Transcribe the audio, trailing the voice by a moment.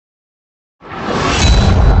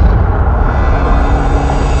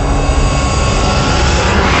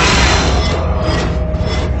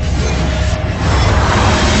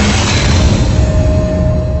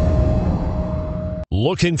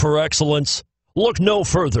Looking for excellence? Look no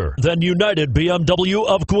further than United BMW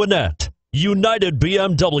of Gwinnett. United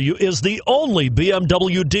BMW is the only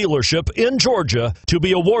BMW dealership in Georgia to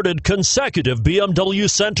be awarded consecutive BMW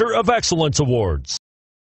Center of Excellence awards.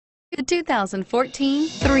 The 2014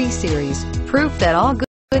 3 Series, proof that all good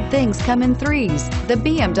things come in threes. The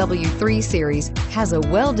BMW 3 Series has a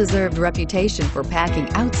well-deserved reputation for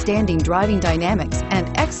packing outstanding driving dynamics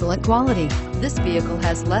and excellent quality. This vehicle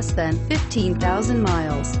has less than 15,000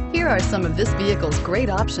 miles. Here are some of this vehicle's great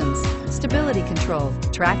options: stability control,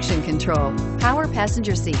 traction control, power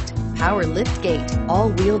passenger seat, power lift gate,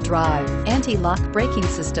 all-wheel drive, anti-lock braking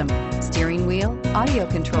system, steering wheel audio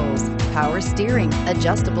controls, power steering,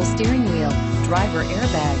 adjustable steering wheel, driver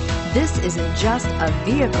airbag. This isn't just a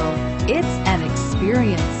vehicle, it's an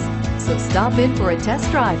experience. So stop in for a test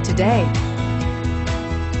drive today.